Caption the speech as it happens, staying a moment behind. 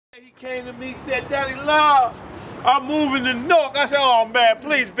He came to me, said, Daddy Love, I'm moving to Newark. I said, oh man,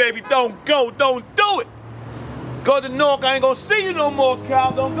 please baby, don't go, don't do it. Go to Newark, I ain't gonna see you no more,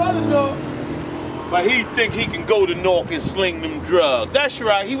 Cal, don't go to Newark. But he think he can go to Newark and sling them drugs. That's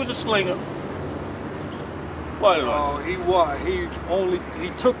right, he was a slinger. What? Oh, he was.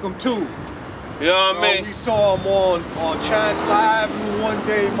 He took them too. You know what I mean? We saw him on Chancellor Avenue one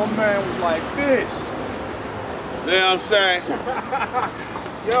day. My man was like this. You know what I'm saying?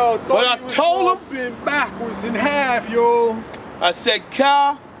 Yo, but I told him, been backwards in half, yo. I said,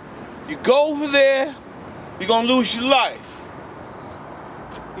 Cal, you go over there, you're gonna lose your life.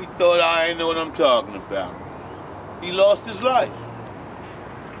 He thought I ain't know what I'm talking about. He lost his life.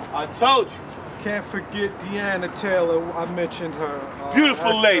 I told you. Can't forget Deanna Taylor. I mentioned her.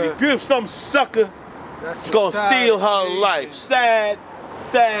 Beautiful lady, beautiful. Some sucker gonna steal her life. Sad,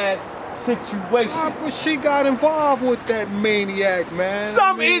 sad situation. But she got involved with that maniac, man.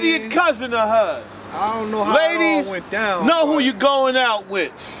 Some idiot cousin of hers. I don't know how Ladies, it all went down. Know who you going out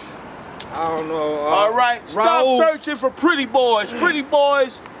with. I don't know. All right, stop searching for pretty boys. Pretty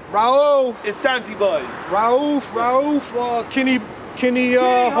boys. Raouf. It's Tanty boys. Raouf. Kenny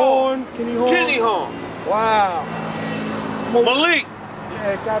Horn. Kenny Horn. Wow. Malik.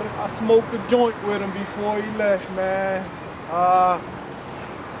 Yeah, I smoked a joint with him before he left, man.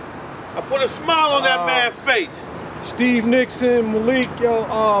 I put a smile on that man's face. Steve Nixon, Malik, yo,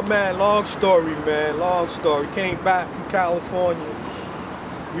 oh man, long story, man, long story. Came back from California.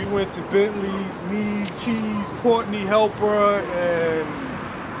 We went to Bentley's, me, Cheese, Courtney Helper, and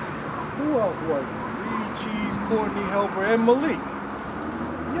who else was it? Reed, Cheese, Courtney Helper, and Malik.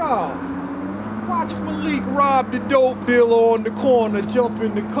 Yo, watch Malik rob the dope dealer on the corner, jump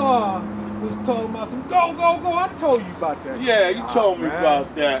in the car, was talking about some go. I told you about that. Yeah, you told me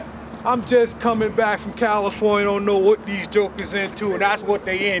about that. I'm just coming back from California, don't know what these jokers into, and that's what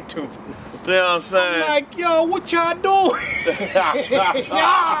they into. You know what I'm saying? I'm like, yo, what y'all doing? Yo,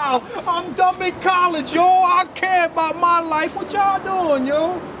 I'm dumb in college, yo. I care about my life. What y'all doing,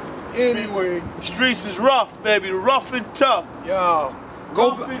 yo? Anyway. Streets is rough, baby. Rough and tough. Yo.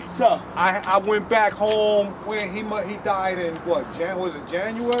 Rough and tough. I went back home when he died in, what, was it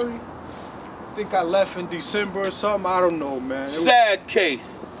January? I think I left in December or something. I don't know, man. Sad case.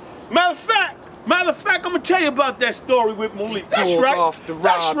 Matter of fact, I'm gonna tell you about that story with Malik. That's right.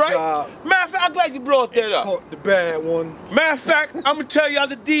 That's right. Matter of fact, I'm glad you brought that up. The bad one. Matter of fact, I'm gonna tell y'all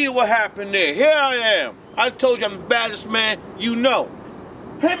the deal what happened there. Here I am. I told you I'm the baddest man you know.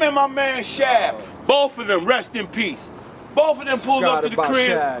 Him and my man Shab, both of them, rest in peace. Both of them pulled up to the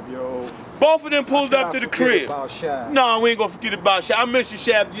crib. Shab, yo. Both of them pulled up to the crib. No, we ain't gonna forget about Shab. I mentioned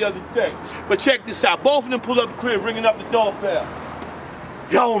Shab the other day. But check this out. Both of them pulled up to the crib, ringing up the doorbell.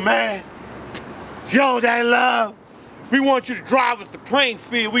 Yo, man. Yo, Daddy Love. We want you to drive us to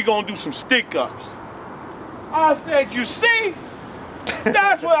Plainfield. We gonna do some stick-ups. I said, you see?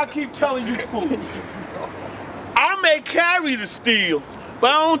 That's what I keep telling you fools. I may carry the steel,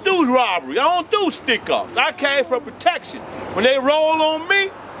 but I don't do robbery. I don't do stick-ups. I carry for protection. When they roll on me,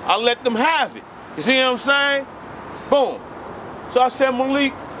 I let them have it. You see what I'm saying? Boom. So I said,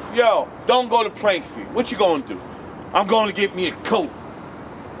 Malik, yo, don't go to Plainfield. What you gonna do? I'm gonna get me a coat.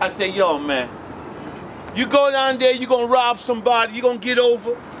 I said, yo, man, you go down there, you're going to rob somebody, you're going to get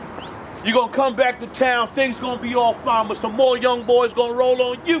over, you're going to come back to town, things going to be all fine, but some more young boys going to roll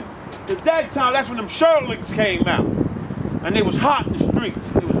on you. At that time, that's when them Sherlocks came out. And it was hot in the streets.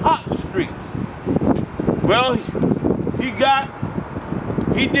 It was hot in the streets. Well,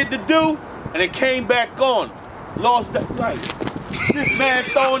 he did the do, and it came back on. Lost that life. This man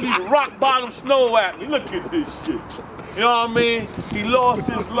throwing these rock bottom snow at me. Look at this shit. You know what I mean? He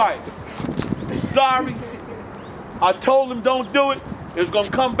lost his life. Sorry. I told him don't do it. It was going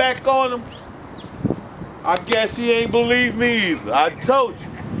to come back on him. I guess he ain't believe me either. I told you.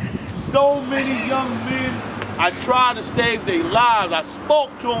 So many young men, I tried to save their lives. I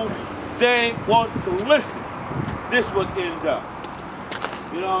spoke to them. They ain't want to listen. This would end up.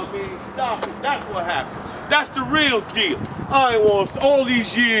 You know what I mean? Stop it. That's what happened. That's the real deal. I ain't want, all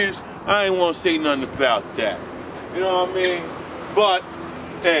these years, I ain't want to say nothing about that. You know what I mean? But,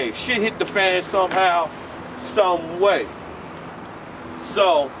 hey, shit hit the fan somehow, some way.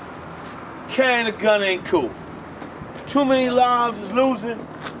 So, carrying a gun ain't cool. Too many lives is losing.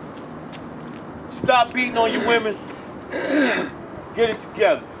 Stop beating on your women. Get it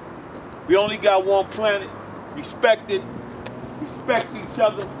together. We only got one planet. Respect it. Respect each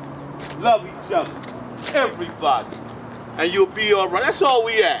other. Love each other. Everybody. And you'll be all right. That's all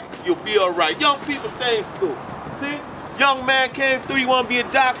we ask. You'll be all right. Young people stay in school. See? Young man came through, he want to be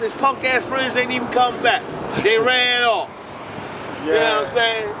a doctor. His punk ass friends ain't even come back. They ran off. You know what I'm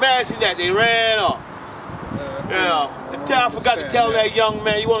saying? Imagine that, they ran off. You know, I forgot to tell that young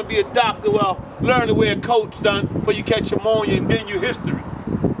man, you want to be a doctor, well, learn to wear coats, son, before you catch pneumonia and then you history.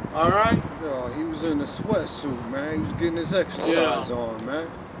 Alright? Yo, he was in a sweatsuit, man. He was getting his exercise on, man.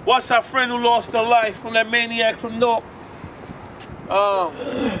 What's our friend who lost her life from that maniac from North?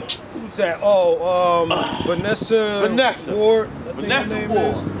 Who's that? Oh, Vanessa Ward. Vanessa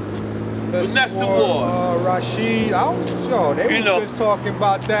Ward. Vanessa Ward. Rashid. Yo, they were just talking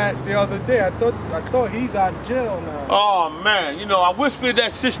about that the other day. I thought he's out of jail now. Oh man, you know, I whispered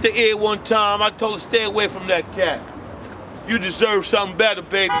that sister ear one time. I told her stay away from that cat. You deserve something better,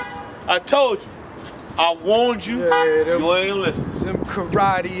 baby. I told you. I warned you. Yeah, you ain't listening. Them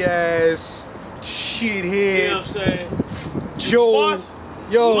karate ass shitheads. You know what I'm saying? Joe.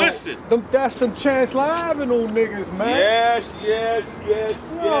 Yo, listen. That's them Chancellor Avenue niggas, man. Yes.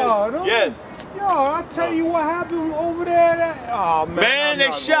 Yo, I tell you what happened over there. Oh man. Man,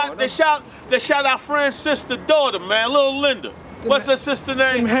 they shot our friend's sister daughter, man, little Linda. What's her sister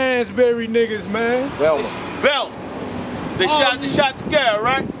name? Them Hansberry niggas, man. Bella. They shot the girl,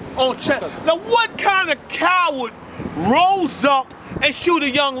 right? On now what kind of coward rolls up and shoot a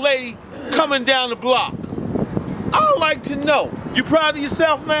young lady coming down the block? I'd like to know. You proud of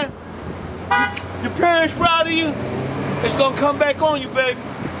yourself, man? Your parents proud of you? It's gonna come back on you, baby.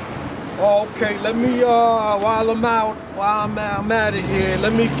 Okay, let me while I'm out of here,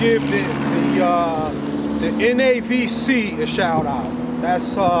 let me give the NAVC a shout out.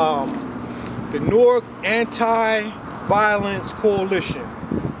 That's the Newark Anti-Violence Coalition.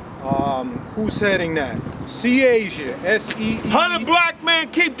 Who's heading that? C-Asia, S-E-E. 100 black men,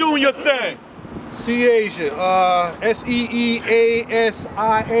 keep doing your thing. C-Asia, S-E-E-A-S-I-A.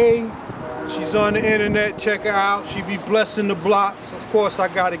 She's on the internet, check her out. She be blessing the blocks. Of course, I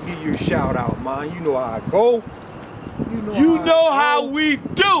gotta give you a shout out, man. You know how I go. You know how we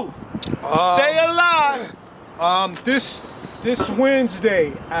do. Stay alive. This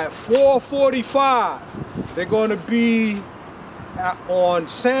Wednesday at 4:45, they're gonna be on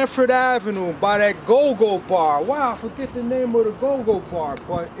Sanford Avenue by that Go-Go bar. Wow, I forget the name of the Go-Go bar,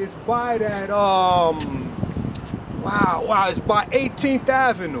 but it's by that it's by 18th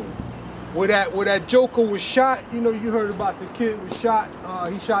Avenue. Where that Joker was shot. You know, you heard about the kid was shot.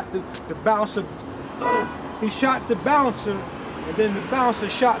 He shot the bouncer. He shot the bouncer, and then the bouncer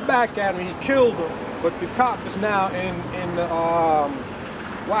shot back at him. He killed him. But the cop is now in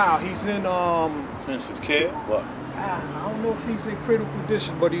he's in intensive care. What? I don't know if he's in critical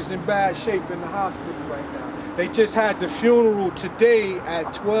condition, but he's in bad shape in the hospital right now. They just had the funeral today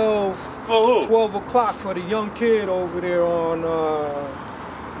at 12 o'clock for the young kid over there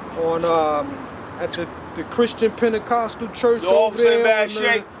at the Christian Pentecostal church over there. In bad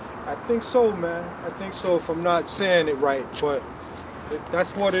shape? I think so, man. I think so, if I'm not saying it right, but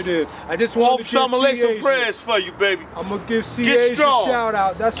that's what it is. I just wanted to give lay some prayers for you, baby. I'm gonna give C-Asia a shout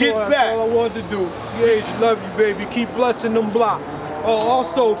out. That's all I wanted to do. C-Asia, love you, baby. Keep blessing them blocks. Oh,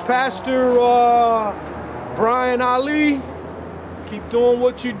 also, Pastor Brian Ali, keep doing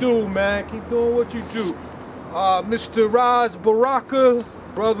what you do, man. Keep doing what you do. Mr. Raz Baraka,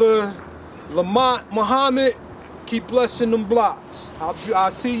 Brother Lamont Muhammad, keep blessing them blocks.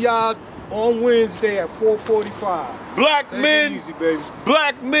 I'll see y'all on Wednesday at 4:45. Black Take men, it easy, baby.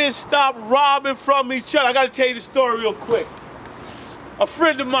 Black men stop robbing from each other. I gotta tell you the story real quick. A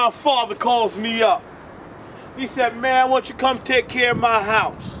friend of my father calls me up. He said, man, I want you to come take care of my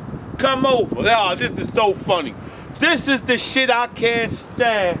house. Come over. Oh, this is so funny. This is the shit I can't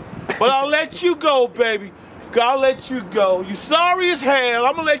stand. But I'll let you go, baby. I'll let you go. You sorry as hell.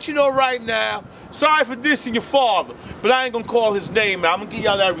 I'm gonna let you know right now. Sorry for dissing your father, but I ain't gonna call his name out. I'm gonna give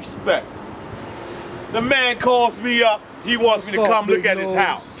y'all that respect. The man calls me up. He wants me to come look at his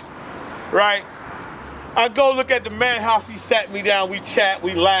house. Right? I go look at the man's house. He sat me down. We chat.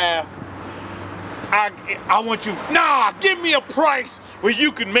 We laugh. I want you. Nah, give me a price where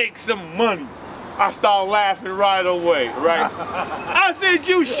you can make some money. I start laughing right away, right? I said,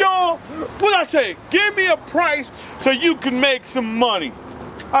 you sure? What I say? Give me a price so you can make some money.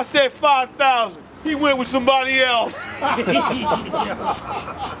 I said 5,000. He went with somebody else.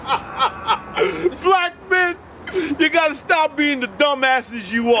 Black men, you gotta stop being the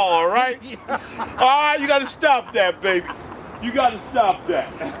dumbasses you are, right? Alright, you gotta stop that, baby. You gotta stop that.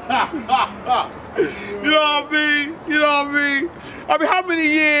 You know what I mean? You know what I mean? I mean, how many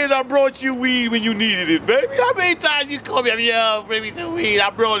years I brought you weed when you needed it, baby? How many times you called me up, yo, bring me some weed? I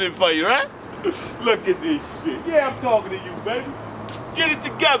brought it for you, right? Look at this shit. Yeah, I'm talking to you, baby. Get it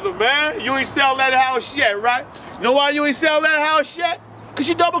together, man. You ain't sell that house yet, right? You know why you ain't sell that house yet? Because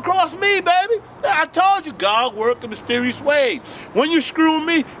you double-crossed me, baby. I told you, God worked in mysterious ways. When you screw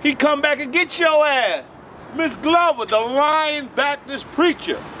me, he come back and get your ass. Miss Glover, the lying Baptist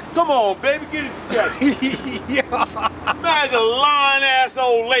preacher. Come on, baby, get it together. Man, the lying-ass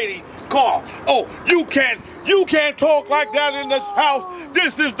old lady call. Oh, you can't talk like that in this house.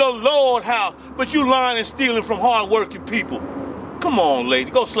 This is the Lord's house. But you lying and stealing from hard-working people. Come on,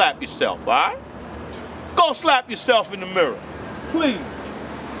 lady, go slap yourself, all right? Go slap yourself in the mirror. Please.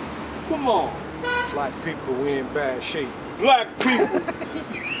 Come on. Black people, we in bad shape. Black people.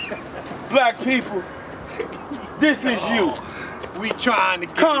 Black people. This is you. We trying to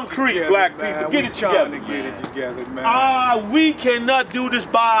get concrete, it together, black man. people. Get it together. Trying to get it together, man. We cannot do this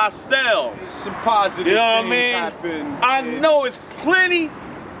by ourselves. Some positive you know what I things mean? happen. I know it's plenty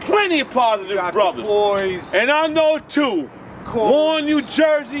of positive brothers. Boys. And I know too. Warren, New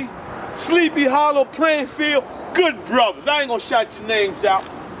Jersey, Sleepy Hollow, Plainfield, good brothers. I ain't gonna shout your names out.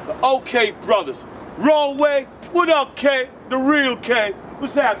 The OK brothers. Wrong way. What up, K? The real K.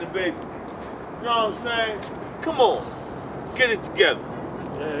 What's happening, baby? You know what I'm saying? Come on. Get it together.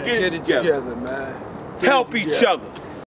 Get it together, man. Help each other.